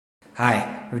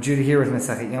Hi, Rav Judah here with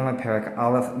Masachet Yoma Perek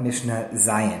Aleph Mishnah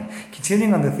Zayin.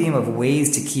 Continuing on the theme of ways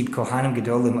to keep Kohanim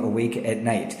Gedolim awake at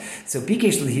night. So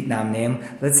Bikesh Lehit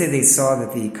Namneim, let's say they saw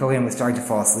that the Kohen was starting to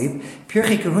fall asleep.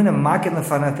 Pirchei Kahuna Makin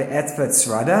Lefanav Be'etzva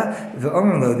Tzrada,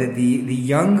 Ve'omrim that the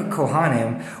young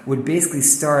Kohanim would basically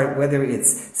start, whether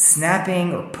it's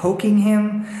snapping or poking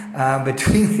him,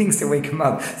 between things to wake him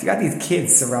up. So you got these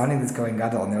kids surrounding this Kohen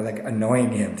Gadol, and they're like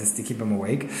annoying him just to keep him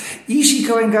awake. Ishi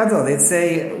Kohen Gadol, they'd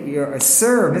say,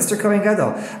 Sir, Mr. Kohen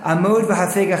Gadol, Amod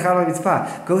v'hafeg achal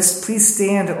ha'mitzpah, go please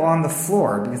stand on the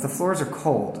floor, because the floors are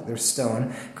cold, they're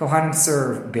stone. Kohanim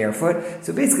serve barefoot,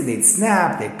 so basically they'd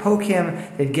snap, they'd poke him,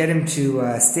 they'd get him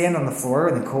to stand on the floor,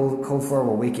 and the cold floor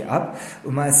will wake you up.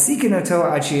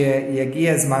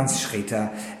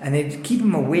 And they'd keep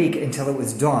him awake until it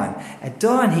was dawn. At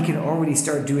dawn, he can already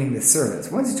start doing the service.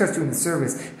 Once he starts doing the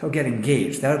service, he'll get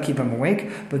engaged. That'll keep him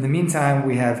awake, but in the meantime,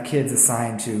 we have kids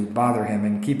assigned to bother him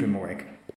and keep him awake.